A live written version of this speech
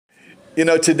You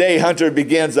know, today Hunter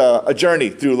begins a journey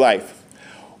through life.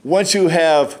 Once you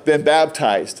have been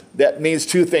baptized, that means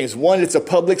two things. One, it's a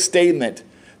public statement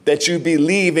that you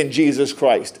believe in Jesus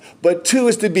Christ. But two,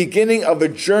 it's the beginning of a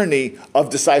journey of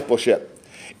discipleship.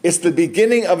 It's the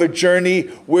beginning of a journey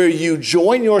where you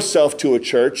join yourself to a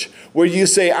church, where you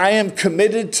say, I am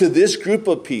committed to this group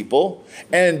of people,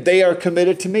 and they are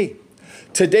committed to me.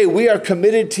 Today, we are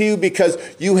committed to you because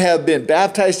you have been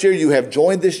baptized here, you have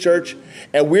joined this church,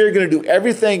 and we're going to do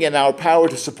everything in our power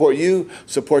to support you,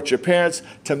 support your parents,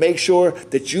 to make sure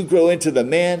that you grow into the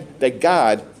man that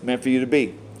God meant for you to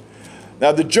be.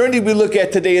 Now, the journey we look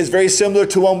at today is very similar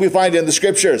to one we find in the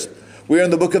scriptures. We're in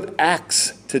the book of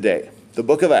Acts today, the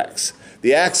book of Acts.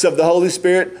 The Acts of the Holy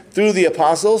Spirit through the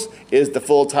apostles is the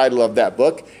full title of that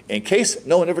book, in case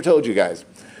no one ever told you guys.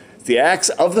 The Acts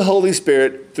of the Holy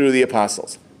Spirit through the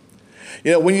apostles.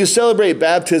 You know, when you celebrate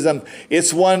baptism,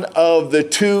 it's one of the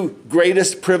two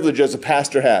greatest privileges a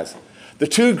pastor has. The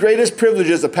two greatest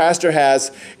privileges a pastor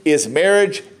has is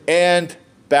marriage and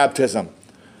baptism.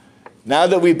 Now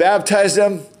that we baptize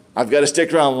them, I've got to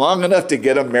stick around long enough to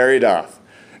get them married off.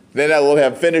 Then I will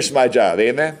have finished my job.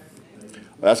 Amen?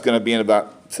 Well, that's going to be in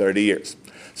about 30 years.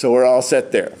 So we're all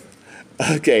set there.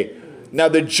 Okay. Now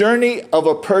the journey of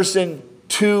a person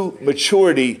to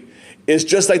maturity is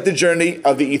just like the journey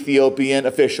of the Ethiopian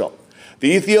official.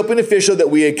 The Ethiopian official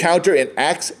that we encounter in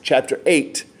Acts chapter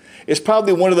 8 is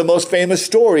probably one of the most famous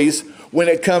stories when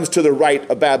it comes to the rite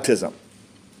of baptism.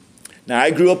 Now,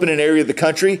 I grew up in an area of the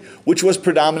country which was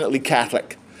predominantly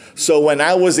Catholic. So when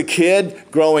I was a kid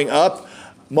growing up,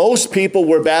 most people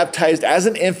were baptized as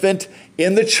an infant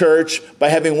in the church by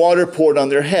having water poured on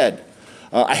their head.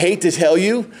 I hate to tell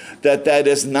you that that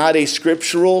is not a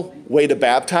scriptural way to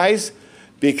baptize,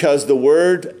 because the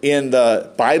word in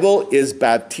the Bible is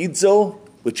baptizo,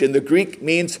 which in the Greek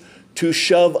means to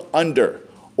shove under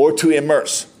or to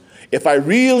immerse. If I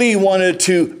really wanted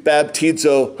to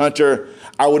baptizo Hunter,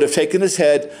 I would have taken his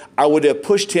head, I would have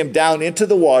pushed him down into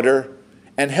the water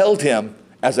and held him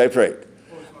as I prayed.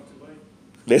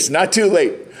 It's not too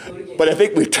late, but I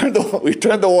think we've turned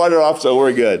the water off, so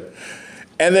we're good.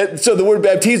 And so the word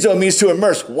baptizo means to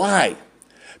immerse. Why?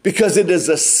 Because it is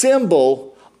a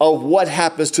symbol of what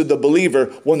happens to the believer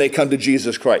when they come to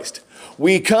Jesus Christ.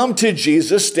 We come to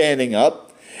Jesus standing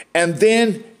up, and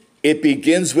then it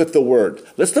begins with the word.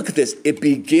 Let's look at this. It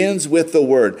begins with the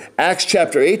word. Acts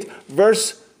chapter 8,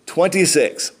 verse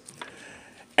 26.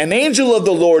 An angel of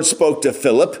the Lord spoke to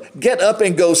Philip, get up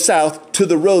and go south to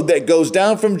the road that goes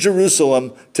down from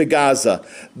Jerusalem to Gaza.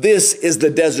 This is the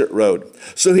desert road.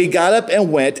 So he got up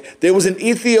and went. There was an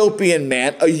Ethiopian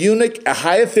man, a eunuch, a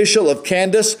high official of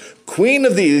Candace, queen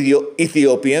of the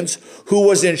Ethiopians, who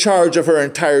was in charge of her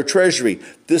entire treasury.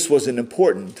 This was an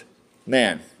important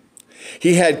man.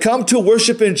 He had come to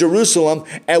worship in Jerusalem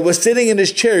and was sitting in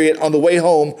his chariot on the way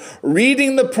home,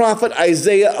 reading the prophet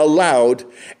Isaiah aloud,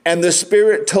 and the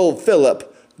Spirit told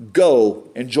Philip, go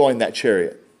and join that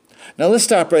chariot. Now let's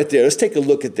stop right there. Let's take a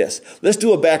look at this. Let's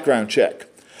do a background check.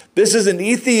 This is an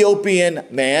Ethiopian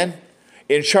man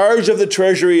in charge of the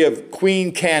treasury of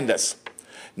Queen Candace.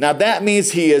 Now that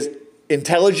means he is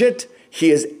intelligent,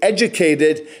 he is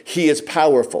educated, he is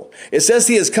powerful. It says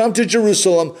he has come to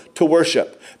Jerusalem to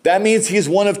worship. That means he is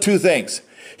one of two things.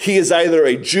 He is either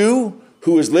a Jew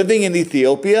who is living in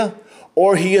Ethiopia,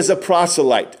 or he is a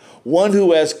proselyte, one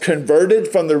who has converted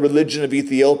from the religion of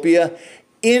Ethiopia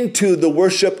into the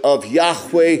worship of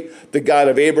Yahweh, the God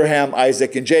of Abraham,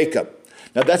 Isaac, and Jacob.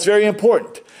 Now that's very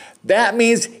important. That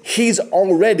means he's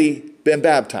already been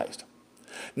baptized.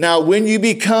 Now, when you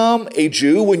become a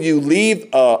Jew, when you leave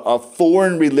a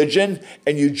foreign religion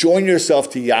and you join yourself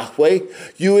to Yahweh,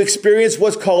 you experience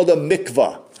what's called a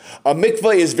mikvah. A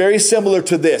mikvah is very similar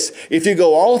to this. If you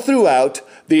go all throughout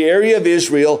the area of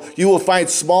Israel, you will find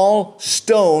small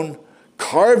stone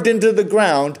carved into the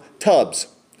ground tubs.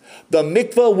 The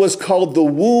mikvah was called the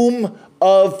womb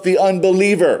of the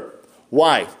unbeliever.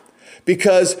 Why?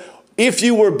 Because if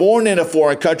you were born in a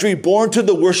foreign country, born to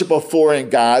the worship of foreign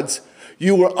gods,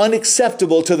 you were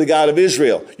unacceptable to the God of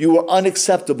Israel. You were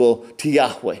unacceptable to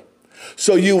Yahweh.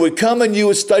 So you would come and you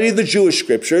would study the Jewish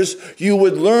scriptures. You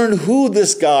would learn who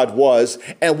this God was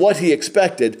and what he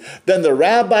expected. Then the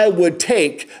rabbi would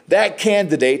take that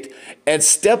candidate and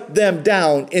step them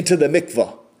down into the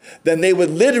mikvah. Then they would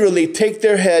literally take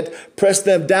their head, press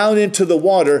them down into the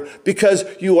water, because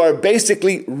you are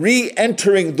basically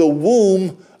re-entering the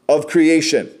womb of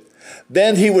creation.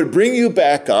 Then he would bring you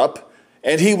back up,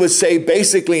 and he would say,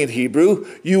 basically in Hebrew,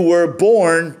 you were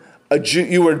born a Jew,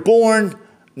 you were born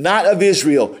not of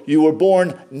Israel. You were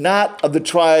born not of the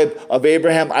tribe of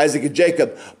Abraham, Isaac, and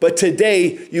Jacob. But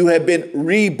today you have been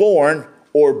reborn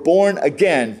or born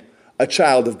again, a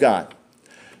child of God.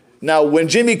 Now, when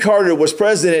Jimmy Carter was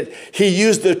president, he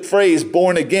used the phrase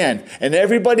born again, and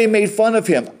everybody made fun of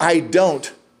him. I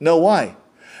don't know why.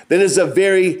 That is a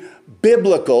very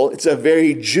biblical, it's a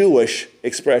very Jewish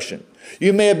expression.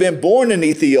 You may have been born an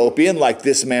Ethiopian like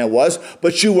this man was,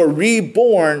 but you were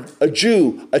reborn a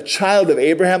Jew, a child of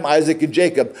Abraham, Isaac, and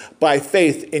Jacob by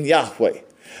faith in Yahweh.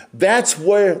 That's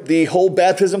where the whole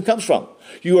baptism comes from.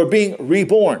 You are being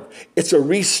reborn. It's a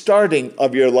restarting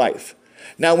of your life.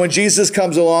 Now, when Jesus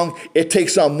comes along, it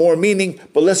takes on more meaning,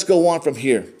 but let's go on from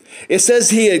here. It says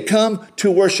he had come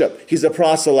to worship. He's a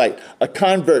proselyte, a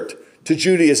convert to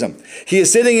Judaism. He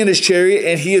is sitting in his chariot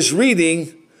and he is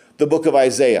reading the book of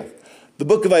Isaiah. The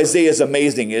book of Isaiah is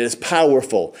amazing. It is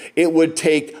powerful. It would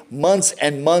take months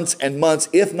and months and months,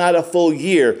 if not a full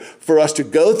year, for us to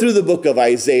go through the book of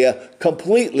Isaiah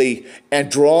completely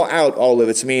and draw out all of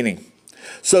its meaning.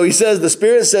 So he says, the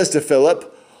Spirit says to Philip,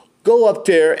 go up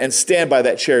there and stand by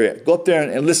that chariot. Go up there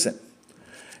and listen.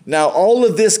 Now, all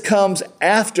of this comes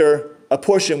after a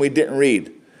portion we didn't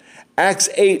read. Acts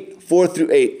 8, 4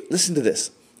 through 8. Listen to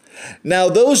this. Now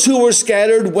those who were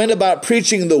scattered went about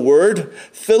preaching the word.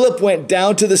 Philip went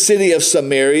down to the city of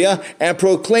Samaria and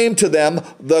proclaimed to them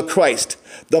the Christ,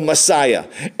 the Messiah.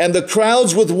 And the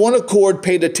crowds with one accord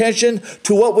paid attention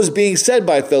to what was being said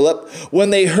by Philip when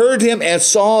they heard him and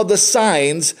saw the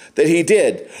signs that he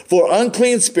did. For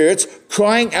unclean spirits,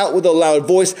 crying out with a loud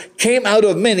voice, came out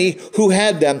of many who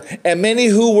had them, and many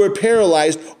who were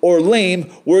paralyzed or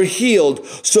lame were healed.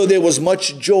 So there was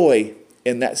much joy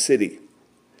in that city.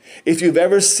 If you've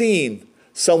ever seen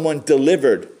someone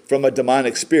delivered from a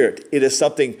demonic spirit, it is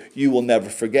something you will never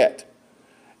forget.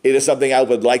 It is something I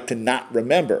would like to not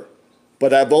remember.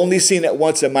 But I've only seen it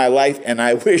once in my life, and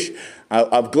I'm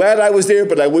glad I was there,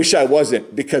 but I wish I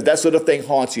wasn't, because that sort of thing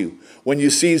haunts you when you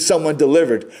see someone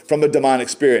delivered from a demonic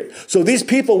spirit. So these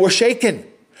people were shaken.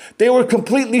 They were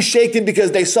completely shaken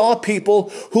because they saw people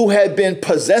who had been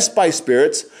possessed by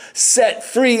spirits set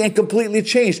free and completely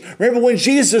changed. Remember when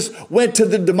Jesus went to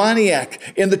the demoniac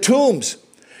in the tombs?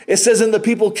 It says, and the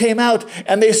people came out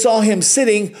and they saw him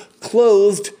sitting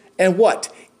clothed and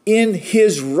what? In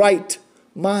his right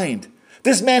mind.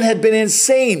 This man had been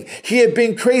insane. He had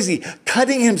been crazy,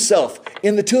 cutting himself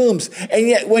in the tombs. And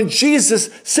yet when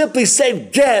Jesus simply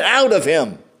said, get out of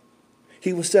him,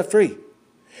 he was set free.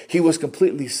 He was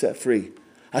completely set free.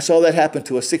 I saw that happen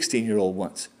to a 16-year-old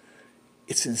once.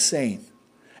 It's insane.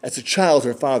 As a child,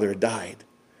 her father died.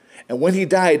 And when he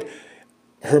died,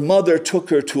 her mother took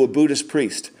her to a Buddhist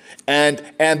priest. And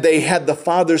they had the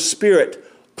father's spirit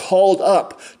called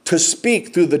up to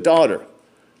speak through the daughter.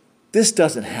 This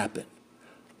doesn't happen.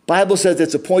 Bible says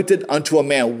it's appointed unto a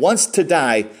man once to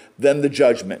die, then the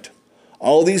judgment.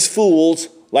 All these fools,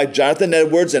 like Jonathan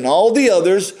Edwards and all the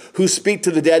others who speak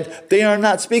to the dead, they are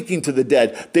not speaking to the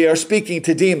dead. They are speaking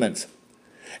to demons.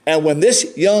 And when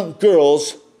this young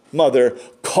girl's mother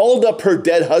called up her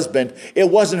dead husband, it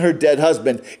wasn't her dead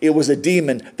husband. It was a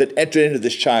demon that entered into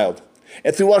this child.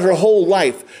 And throughout her whole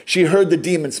life, she heard the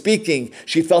demon speaking.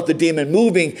 She felt the demon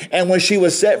moving. And when she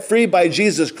was set free by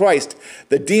Jesus Christ,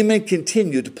 the demon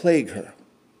continued to plague her.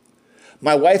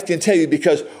 My wife can tell you,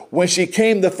 because when she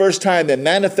came the first time and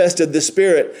manifested the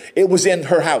spirit, it was in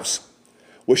her house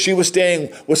where she was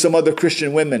staying with some other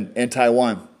Christian women in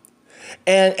Taiwan.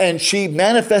 And she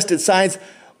manifested signs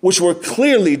which were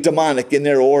clearly demonic in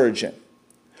their origin.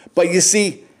 But you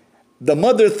see, the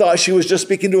mother thought she was just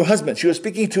speaking to her husband. She was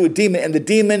speaking to a demon, and the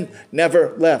demon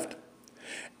never left.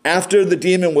 After the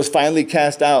demon was finally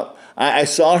cast out, I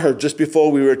saw her just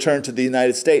before we returned to the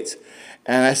United States.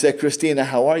 And I said, Christina,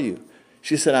 how are you?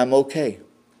 She said, I'm okay.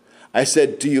 I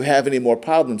said, do you have any more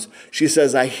problems? She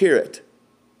says, I hear it.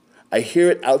 I hear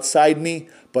it outside me,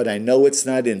 but I know it's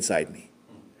not inside me.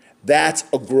 That's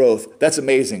a growth. That's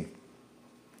amazing.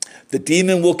 The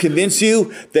demon will convince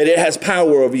you that it has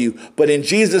power over you, but in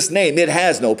Jesus' name, it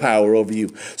has no power over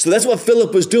you. So that's what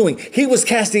Philip was doing. He was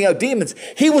casting out demons.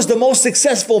 He was the most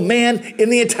successful man in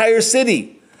the entire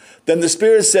city. Then the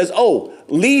Spirit says, oh,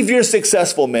 leave your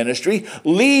successful ministry,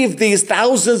 leave these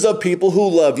thousands of people who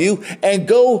love you, and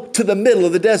go to the middle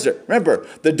of the desert. Remember,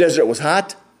 the desert was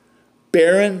hot,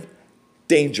 barren,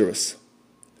 dangerous.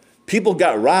 People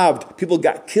got robbed. People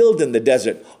got killed in the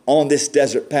desert on this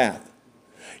desert path.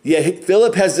 Yet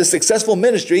Philip has this successful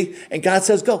ministry, and God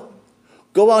says, go.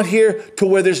 Go out here to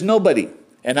where there's nobody,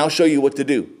 and I'll show you what to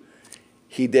do.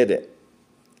 He did it.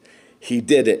 he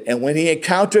did it. And when he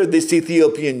encountered this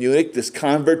Ethiopian eunuch, this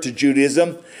convert to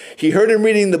Judaism, he heard him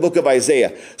reading the book of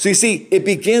Isaiah. So you see, it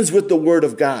begins with the word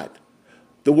of God.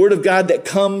 The word of God that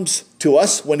comes to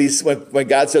us when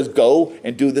God says, go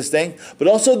and do this thing, but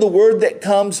also the word that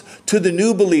comes to the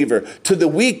new believer, to the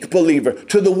weak believer,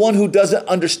 to the one who doesn't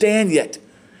understand yet.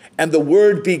 And the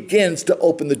word begins to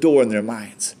open the door in their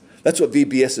minds. That's what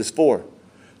VBS is for,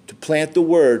 to plant the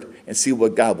word and see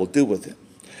what God will do with it.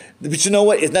 But you know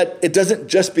what? It doesn't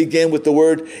just begin with the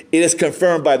word. It is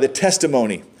confirmed by the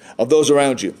testimony of those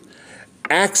around you.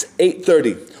 Acts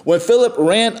 8:30. When Philip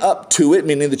ran up to it,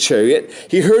 meaning the chariot,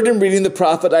 he heard him reading the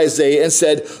prophet Isaiah and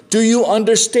said, "Do you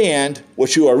understand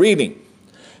what you are reading?"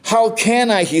 "How can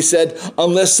I," he said,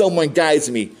 "unless someone guides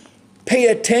me?" Pay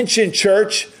attention,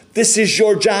 church. This is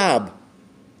your job.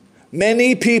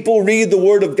 Many people read the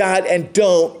word of God and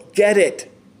don't get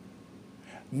it.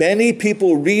 Many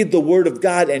people read the word of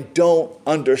God and don't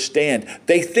understand.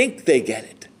 They think they get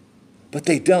it, but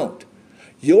they don't.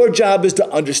 Your job is to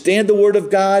understand the word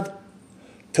of God,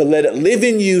 to let it live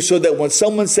in you so that when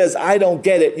someone says, "I don't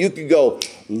get it," you can go,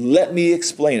 "Let me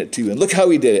explain it to you." And look how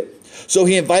he did it. So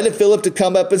he invited Philip to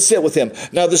come up and sit with him.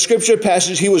 Now the scripture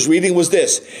passage he was reading was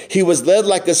this: "He was led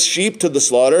like a sheep to the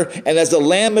slaughter, and as a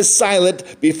lamb is silent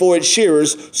before its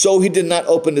shearers, so he did not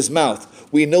open his mouth."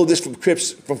 We know this from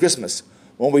Christmas,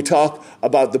 when we talk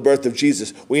about the birth of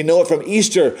Jesus. We know it from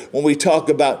Easter when we talk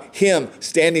about him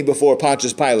standing before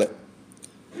Pontius Pilate.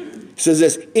 It says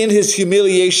this: "In his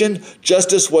humiliation,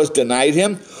 justice was denied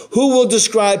him. Who will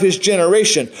describe his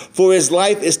generation? For his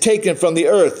life is taken from the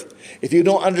earth." If you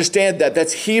don't understand that,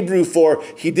 that's Hebrew for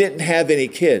he didn't have any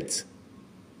kids.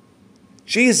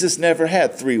 Jesus never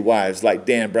had 3 wives like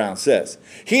Dan Brown says.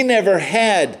 He never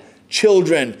had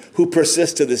children who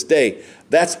persist to this day.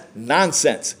 That's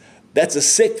nonsense. That's a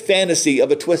sick fantasy of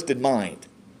a twisted mind.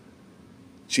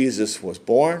 Jesus was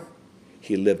born.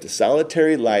 He lived a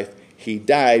solitary life. He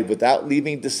died without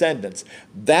leaving descendants.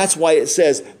 That's why it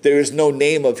says there is no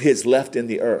name of his left in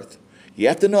the earth. You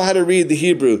have to know how to read the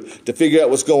Hebrew to figure out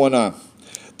what's going on.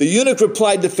 The eunuch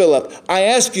replied to Philip, "I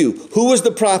ask you, who is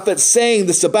the prophet saying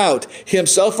this about,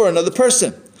 himself or another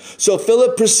person?" So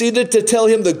Philip proceeded to tell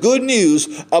him the good news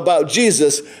about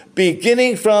Jesus,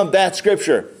 beginning from that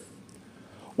scripture.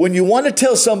 When you want to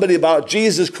tell somebody about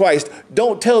Jesus Christ,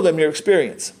 don't tell them your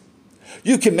experience.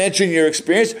 You can mention your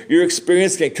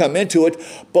experience can come into it,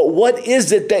 but what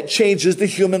is it that changes the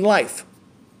human life?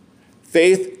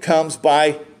 Faith comes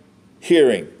by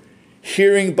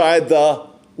hearing by the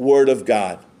word of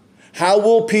God. How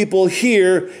will people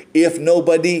hear if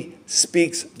nobody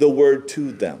speaks the word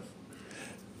to them?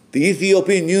 The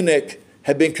Ethiopian eunuch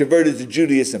had been converted to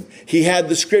Judaism. He had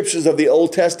the scriptures of the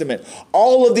Old Testament.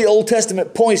 All of the Old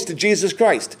Testament points to Jesus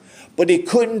Christ, but he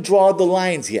couldn't draw the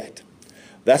lines yet.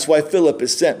 That's why Philip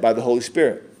is sent by the Holy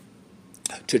Spirit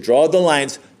to draw the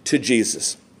lines to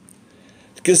Jesus.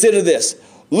 Consider this.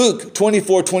 Luke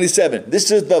 24:27. This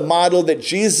is the model that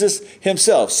Jesus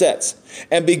himself sets.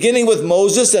 "And beginning with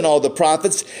Moses and all the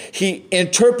prophets, he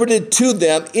interpreted to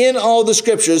them in all the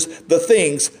scriptures the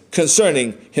things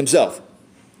concerning himself."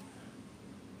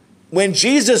 When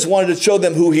Jesus wanted to show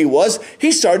them who he was,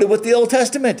 he started with the Old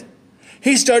Testament.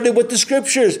 He started with the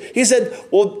scriptures. He said,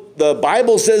 well, the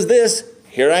Bible says this,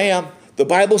 here I am. The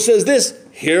Bible says this,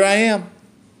 here I am.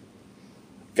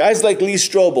 Guys like Lee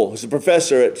Strobel, who's a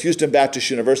professor at Houston Baptist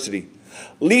University.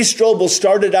 Lee Strobel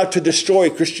started out to destroy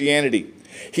Christianity.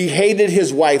 He hated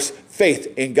his wife's faith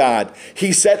in God.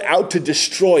 He set out to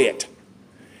destroy it.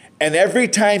 And every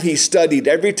time he studied,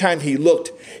 every time he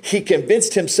looked, he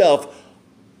convinced himself,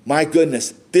 my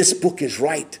goodness, this book is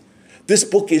right. This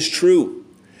book is true.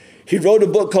 He wrote a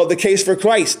book called The Case for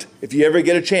Christ. If you ever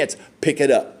get a chance, pick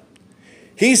it up.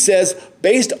 He says,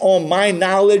 based on my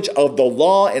knowledge of the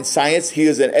law and science, he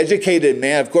is an educated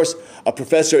man, of course, a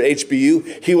professor at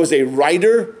HBU. He was a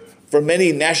writer for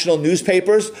many national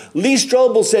newspapers. Lee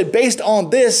Strobel said, based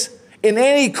on this, in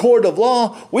any court of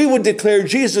law, we would declare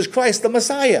Jesus Christ the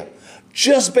Messiah,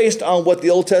 just based on what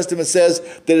the Old Testament says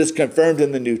that is confirmed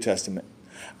in the New Testament.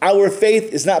 Our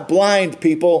faith is not blind,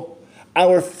 people.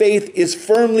 Our faith is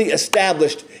firmly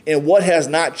established in what has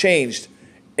not changed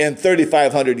in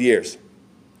 3,500 years.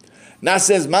 Not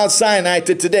since Mount Sinai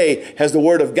to today has the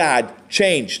word of God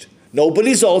changed.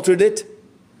 Nobody's altered it.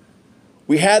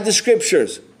 We had the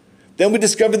scriptures. Then we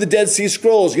discovered the Dead Sea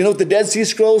Scrolls. You know what the Dead Sea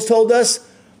Scrolls told us?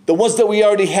 The ones that we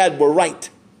already had were right.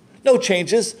 No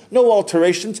changes, no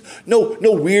alterations, no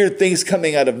weird things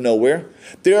coming out of nowhere.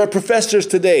 There are professors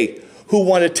today who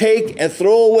want to take and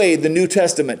throw away the New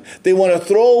Testament. They want to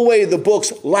throw away the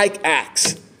books like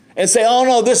Acts and say, oh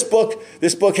no, this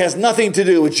book has nothing to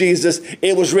do with Jesus.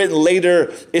 It was written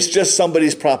later. It's just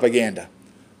somebody's propaganda.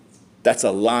 That's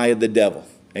a lie of the devil.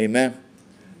 Amen.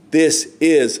 This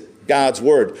is God's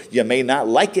word. You may not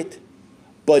like it,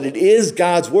 but it is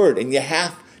God's word, and you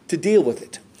have to deal with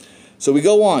it. So we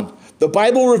go on. The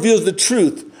Bible reveals the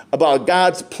truth about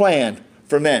God's plan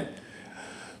for men.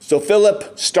 So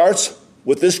Philip starts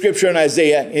with this scripture in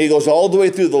Isaiah, and he goes all the way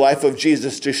through the life of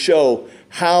Jesus to show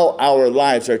how our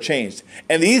lives are changed.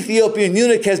 And the Ethiopian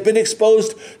eunuch has been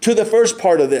exposed to the first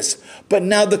part of this, but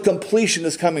now the completion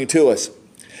is coming to us.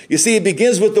 You see, it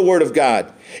begins with the word of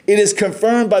God. It is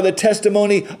confirmed by the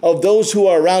testimony of those who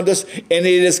are around us, and it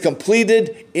is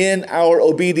completed in our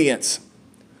obedience.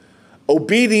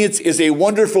 Obedience is a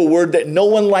wonderful word that no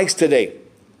one likes today.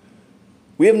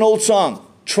 We have an old song,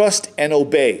 Trust and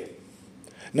Obey.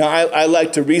 Now, I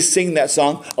like to re-sing that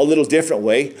song a little different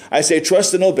way. I say,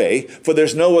 trust and obey, for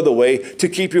there's no other way to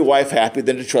keep your wife happy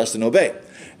than to trust and obey.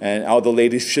 And all the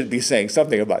ladies should be saying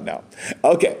something about now.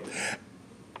 Okay.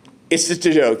 It's just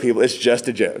a joke, people. It's just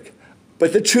a joke.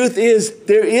 But the truth is,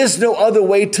 there is no other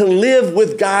way to live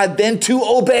with God than to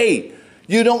obey.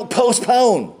 You don't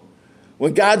postpone.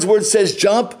 When God's word says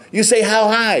jump, you say how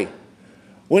high.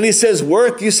 When he says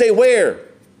work, you say where.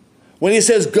 When he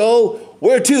says go,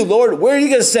 where to, Lord? Where are you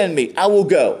going to send me? I will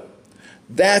go.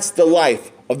 That's the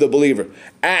life of the believer.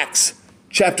 Acts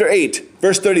chapter 8,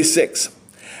 verse 36.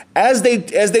 As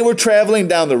they were traveling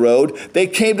down the road, they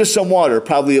came to some water,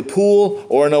 probably a pool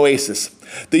or an oasis.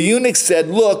 The eunuch said,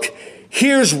 look,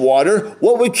 here's water.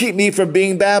 What would keep me from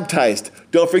being baptized?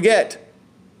 Don't forget,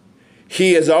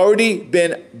 he has already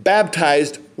been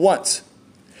baptized once.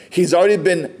 He's already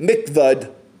been mikvah'd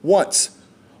once.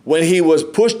 When he was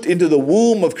pushed into the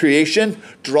womb of creation,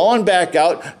 drawn back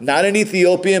out, not an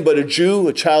Ethiopian, but a Jew,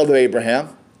 a child of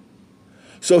Abraham.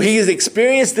 So he has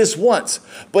experienced this once,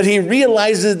 but he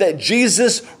realizes that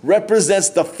Jesus represents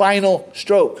the final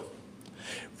stroke.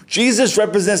 Jesus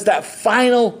represents that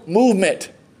final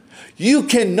movement. You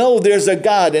can know there's a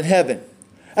God in heaven.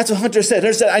 That's what Hunter said.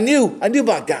 Hunter said, I knew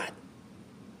about God.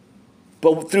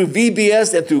 But through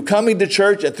VBS and through coming to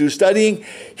church and through studying,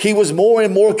 he was more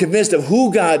and more convinced of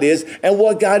who God is and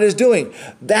what God is doing.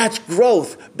 That's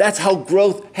growth. That's how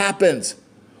growth happens.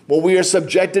 When we are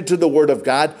subjected to the word of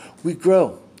God, we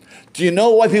grow. Do you know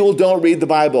why people don't read the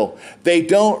Bible? They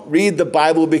don't read the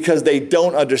Bible because they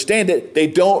don't understand it. They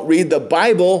don't read the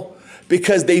Bible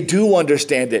because they do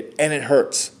understand it, and it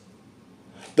hurts.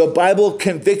 The Bible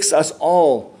convicts us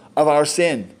all of our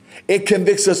sin. It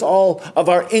convicts us all of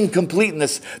our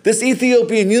incompleteness. This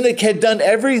Ethiopian eunuch had done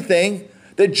everything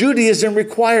that Judaism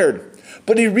required,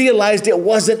 but he realized it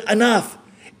wasn't enough.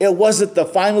 It wasn't the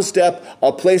final step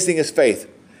of placing his faith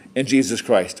in Jesus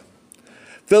Christ.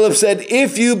 Philip said,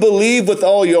 if you believe with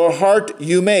all your heart,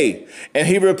 you may. And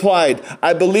he replied,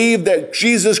 I believe that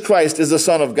Jesus Christ is the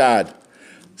Son of God.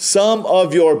 Some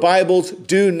of your Bibles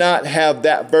do not have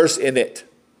that verse in it.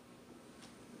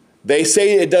 They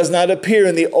say it does not appear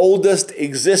in the oldest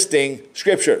existing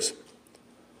scriptures.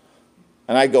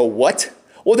 And I go, what?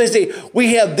 Well, they say,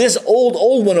 we have this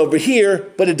old one over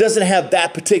here, but it doesn't have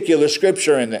that particular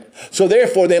scripture in it. So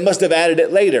therefore, they must have added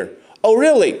it later. Oh,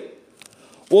 really?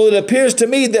 Well, it appears to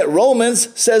me that Romans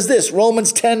says this,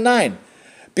 Romans 10:9.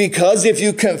 Because if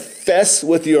you confess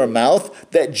with your mouth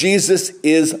that Jesus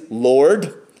is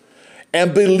Lord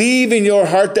and believe in your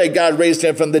heart that God raised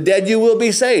him from the dead, you will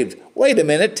be saved. Wait a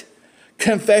minute.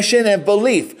 Confession and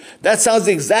belief. That sounds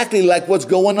exactly like what's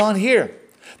going on here.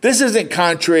 This isn't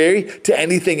contrary to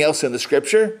anything else in the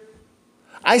scripture.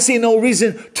 I see no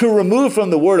reason to remove from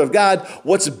the word of God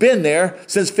what's been there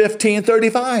since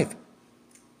 1535.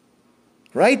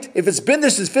 Right? If it's been there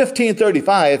since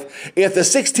 1535, if the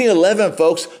 1611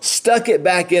 folks stuck it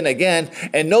back in again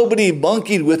and nobody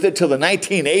monkeyed with it till the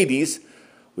 1980s,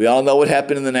 we all know what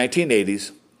happened in the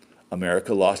 1980s.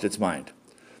 America lost its mind.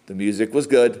 The music was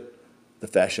good. The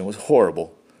fashion was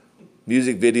horrible.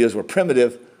 Music videos were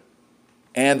primitive.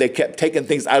 And they kept taking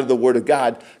things out of the Word of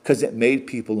God because it made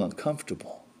people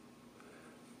uncomfortable.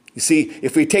 You see,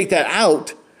 if we take that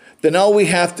out, then all we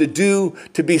have to do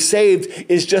to be saved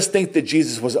is just think that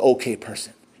Jesus was an okay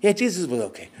person. Yeah, Jesus was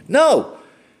okay. No.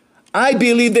 I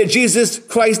believe that Jesus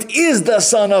Christ is the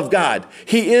Son of God.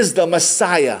 He is the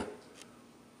Messiah.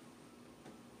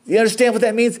 You understand what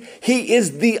that means? He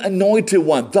is the anointed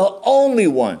one, the only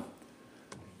one.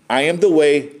 I am the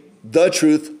way, the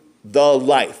truth, the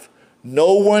life.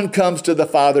 No one comes to the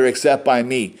Father except by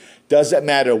me. Doesn't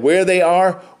matter where they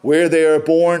are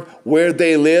born, where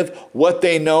they live, what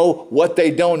they know, what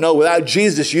they don't know. Without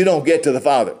Jesus, you don't get to the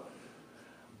Father.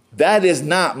 That is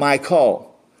not my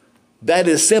call. That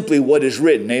is simply what is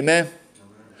written. Amen?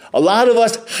 A lot of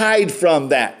us hide from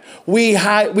that. We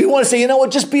want to say, you know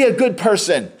what, just be a good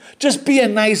person. Just be a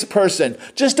nice person.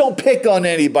 Just don't pick on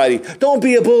anybody. Don't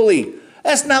be a bully.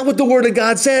 That's not what the Word of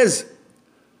God says.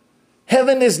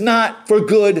 Heaven is not for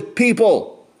good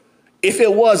people. If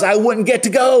it was, I wouldn't get to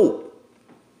go.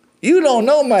 You don't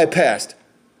know my past.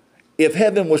 If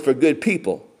heaven was for good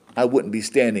people, I wouldn't be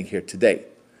standing here today.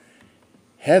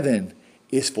 Heaven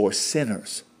is for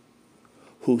sinners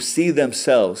who see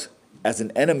themselves as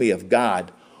an enemy of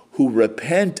God, who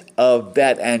repent of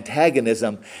that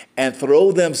antagonism and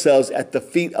throw themselves at the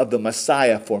feet of the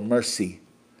Messiah for mercy.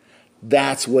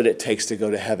 That's what it takes to go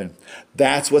to heaven.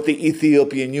 That's what the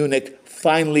Ethiopian eunuch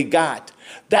finally got.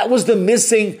 That was the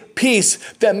missing piece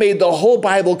that made the whole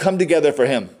Bible come together for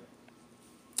him.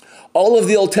 All of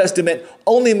the Old Testament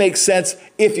only makes sense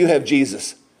if you have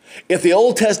Jesus. If the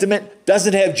Old Testament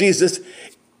doesn't have Jesus,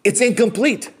 it's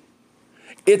incomplete.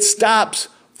 It stops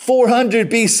 400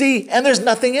 BC and there's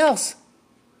nothing else.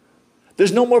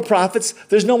 There's no more prophets.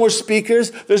 There's no more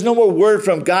speakers. There's no more word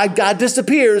from God. God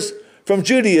disappears from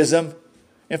Judaism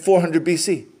in 400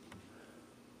 BC.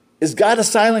 Is God a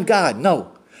silent God?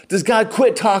 No. Does God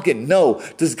quit talking? No.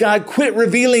 Does God quit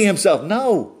revealing himself?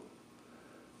 No.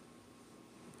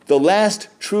 The last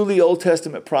truly Old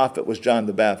Testament prophet was John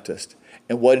the Baptist.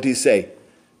 And what did he say?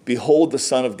 Behold the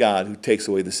Son of God who takes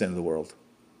away the sin of the world.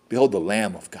 Behold the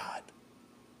Lamb of God.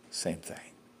 Same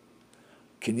thing.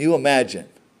 Can you imagine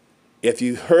if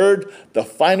you heard the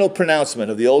final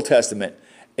pronouncement of the Old Testament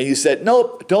and you said,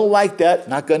 nope, don't like that,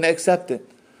 not going to accept it?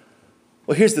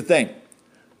 Well, here's the thing.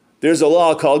 There's a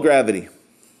law called gravity.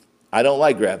 I don't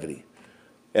like gravity.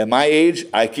 At my age,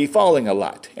 I keep falling a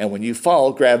lot. And when you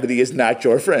fall, gravity is not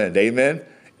your friend. Amen?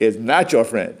 It's not your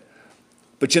friend.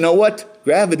 But you know what?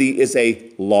 Gravity is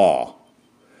a law.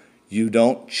 You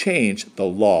don't change the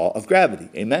law of gravity.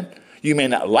 Amen? You may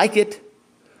not like it.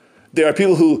 There are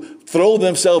people who throw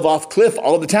themselves off cliff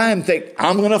all the time and think,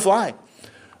 I'm going to fly.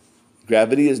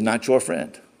 Gravity is not your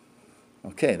friend.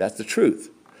 Okay, that's the truth.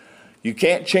 You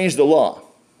can't change the law.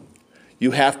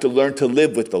 You have to learn to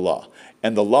live with the law.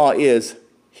 And the law is,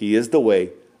 he is the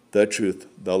way, the truth,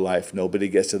 the life. Nobody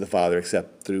gets to the Father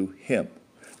except through him.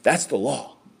 That's the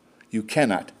law. You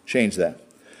cannot change that.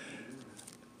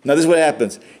 Now this is what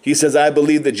happens. He says, I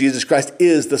believe that Jesus Christ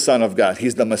is the Son of God.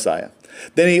 He's the Messiah.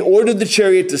 Then he ordered the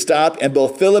chariot to stop, and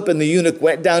both Philip and the eunuch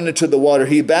went down into the water.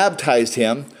 He baptized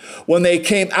him. When they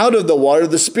came out of the water,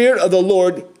 the Spirit of the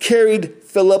Lord carried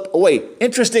Philip away.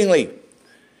 Interestingly,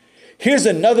 here's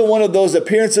another one of those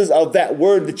appearances of that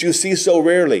word that you see so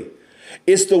rarely.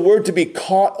 It's the word to be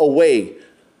caught away.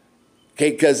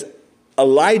 Okay, because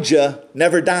Elijah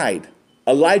never died.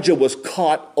 Elijah was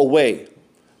caught away.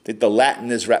 I think the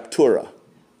Latin is raptura.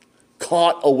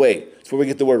 Caught away. That's where we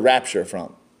get the word rapture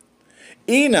from.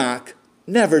 Enoch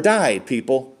never died,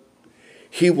 people.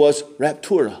 He was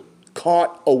raptura,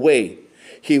 caught away.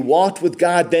 He walked with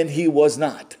God, then he was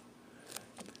not.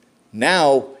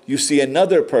 Now you see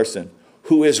another person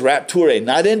who is rapture,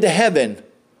 not into heaven,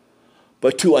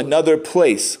 but to another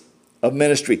place of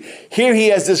ministry. Here he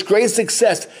has this great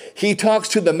success. He talks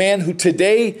to the man who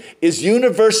today is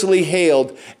universally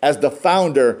hailed as the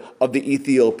founder of the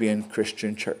Ethiopian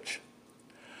Christian church.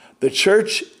 The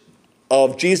church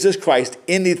of Jesus Christ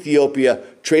in Ethiopia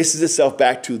traces itself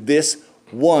back to this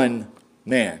one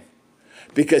man,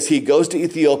 because he goes to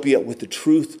Ethiopia with the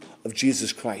truth of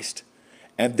Jesus Christ,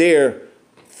 and there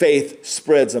faith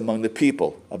spreads among the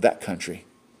people of that country.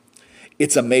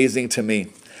 It's amazing to me.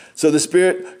 So the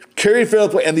Spirit carried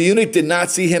Philip away, and the eunuch did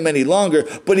not see him any longer,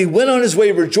 but he went on his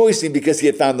way rejoicing because he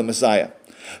had found the Messiah.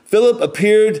 Philip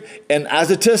appeared in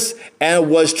Azotus and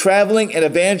was traveling and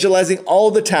evangelizing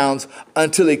all the towns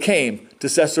until he came to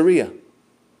Caesarea.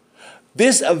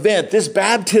 This event, this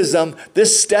baptism,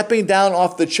 this stepping down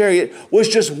off the chariot was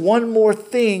just one more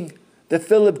thing that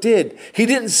Philip did. He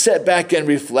didn't sit back and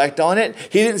reflect on it.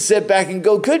 He didn't sit back and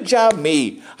go, good job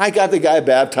me. I got the guy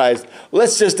baptized.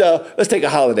 Let's take a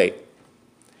holiday.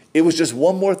 It was just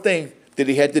one more thing that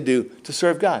he had to do to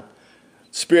serve God.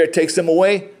 Spirit takes him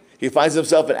away. He finds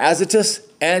himself in Azotus,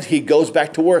 and he goes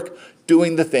back to work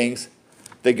doing the things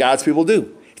that God's people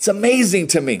do. It's amazing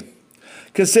to me.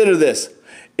 Consider this.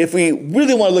 If we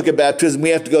really want to look at baptism, we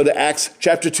have to go to Acts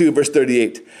chapter 2, verse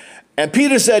 38. And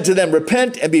Peter said to them,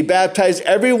 repent and be baptized,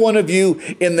 every one of you,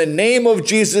 in the name of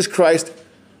Jesus Christ,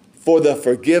 for the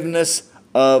forgiveness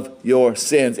of your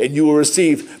sins, and you will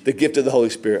receive the gift of the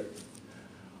Holy Spirit.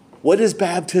 What is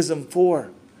baptism for?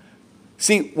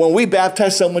 See, when we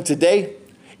baptize someone today,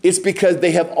 it's because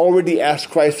they have already asked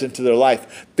Christ into their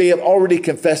life. They have already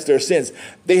confessed their sins.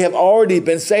 They have already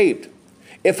been saved.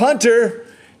 If Hunter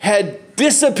had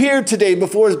disappeared today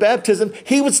before his baptism,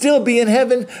 he would still be in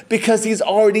heaven because he's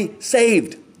already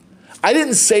saved. I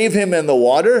didn't save him in the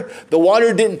water. The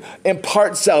water didn't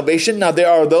impart salvation. Now,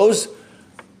 there are those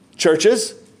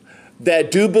churches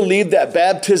that do believe that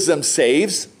baptism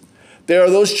saves. There are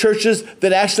those churches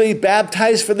that actually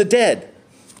baptize for the dead.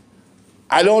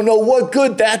 I don't know what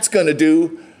good that's going to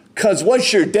do, because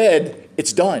once you're dead,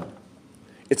 it's done.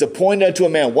 It's appointed unto a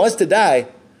man once to die,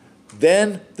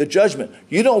 then the judgment.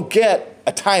 You don't get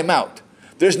a timeout.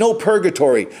 There's no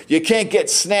purgatory. You can't get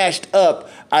snatched up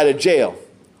out of jail.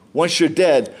 Once you're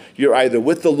dead, you're either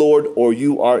with the Lord or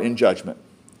you are in judgment.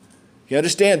 You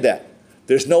understand that?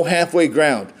 There's no halfway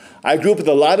ground. I grew up with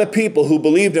a lot of people who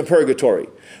believed in purgatory.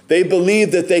 They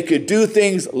believed that they could do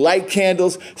things, light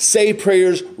candles, say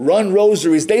prayers, run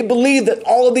rosaries. They believed that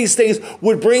all of these things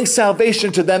would bring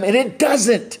salvation to them, and it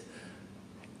doesn't.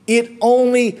 It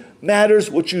only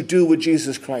matters what you do with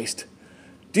Jesus Christ.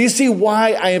 Do you see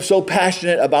why I am so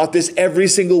passionate about this every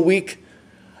single week?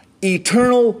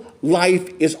 Eternal life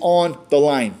is on the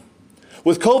line.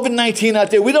 With COVID-19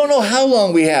 out there, we don't know how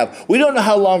long we have. We don't know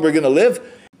how long we're going to live.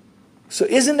 So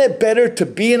isn't it better to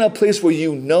be in a place where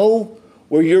you know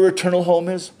where your eternal home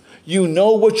is? You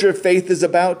know what your faith is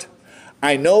about?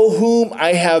 I know whom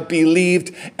I have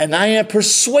believed, and I am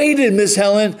persuaded, Miss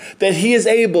Helen, that he is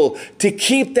able to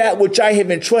keep that which I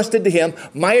have entrusted to him,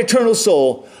 my eternal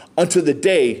soul, unto the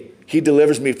day he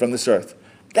delivers me from this earth.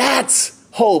 That's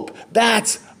hope.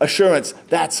 That's assurance.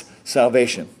 That's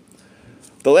salvation.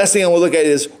 The last thing I want to look at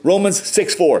is Romans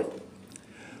 6:4.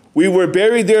 We were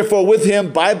buried, therefore, with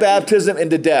him by baptism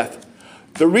into death.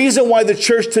 The reason why the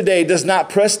church today does not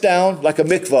press down like a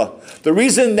mikvah, the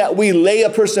reason that we lay a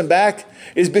person back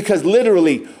is because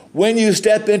literally when you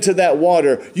step into that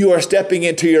water, you are stepping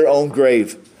into your own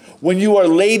grave. When you are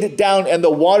laid down and the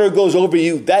water goes over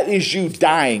you, that is you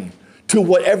dying to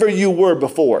whatever you were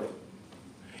before.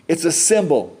 It's a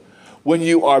symbol. When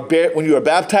you are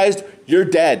baptized, you're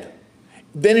dead.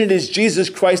 Then it is Jesus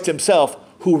Christ himself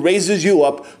who raises you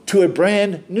up to a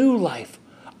brand new life,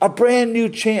 a brand new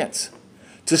chance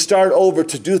to start over,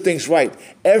 to do things right.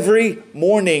 Every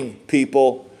morning,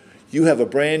 people, you have a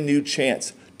brand new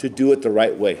chance to do it the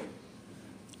right way.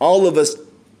 All of us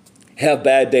have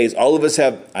bad days. All of us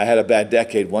have, I had a bad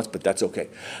decade once, but that's okay.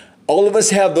 All of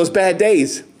us have those bad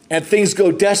days, and things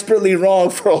go desperately wrong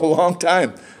for a long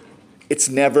time. It's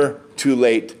never too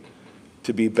late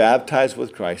to be baptized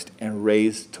with Christ and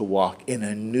raised to walk in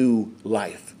a new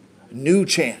life, new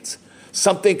chance,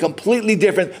 something completely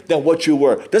different than what you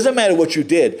were. Doesn't matter what you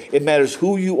did. It matters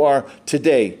who you are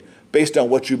today based on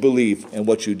what you believe and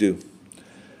what you do.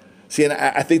 See, and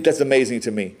I think that's amazing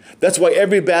to me. That's why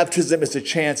every baptism is a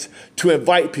chance to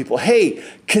invite people. Hey,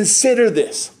 consider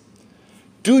this.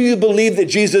 Do you believe that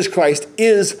Jesus Christ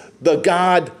is the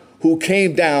God who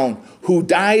came down, who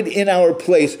died in our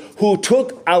place, who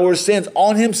took our sins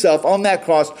on himself on that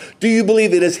cross? Do you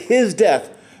believe it is his death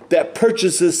that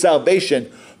purchases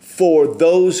salvation for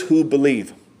those who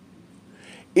believe?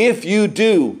 If you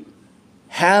do,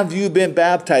 have you been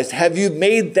baptized? Have you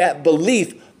made that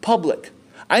belief public?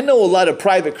 I know a lot of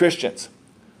private Christians.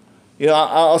 You know,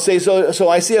 I'll say, so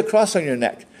I see a cross on your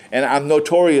neck, and I'm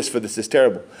notorious for this. It's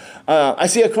terrible. I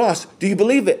see a cross. Do you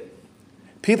believe it?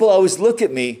 People always look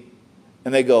at me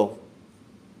and they go,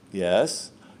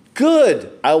 yes.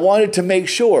 Good. I wanted to make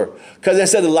sure. Because I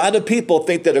said a lot of people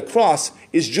think that a cross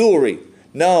is jewelry.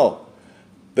 No.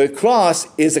 The cross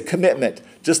is a commitment.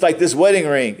 Just like this wedding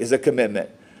ring is a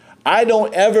commitment. I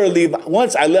don't ever leave.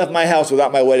 Once I left my house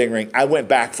without my wedding ring, I went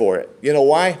back for it. You know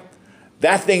why?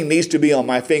 That thing needs to be on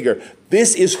my finger.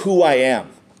 This is who I am.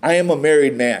 I am a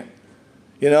married man.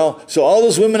 You know, so all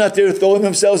those women out there throwing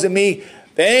themselves at me,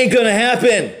 they ain't going to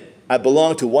happen. I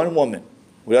belong to one woman.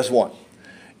 Well, that's one.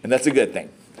 And that's a good thing.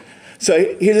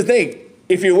 So here's the thing.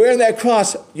 If you're wearing that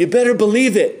cross, you better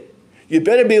believe it. You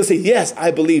better be able to say, yes,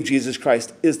 I believe Jesus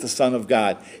Christ is the Son of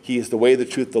God. He is the way, the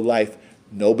truth, the life.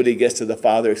 Nobody gets to the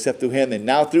Father except through him. And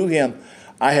now through him,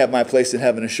 I have my place in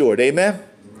heaven assured. Amen?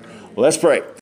 Well, let's pray.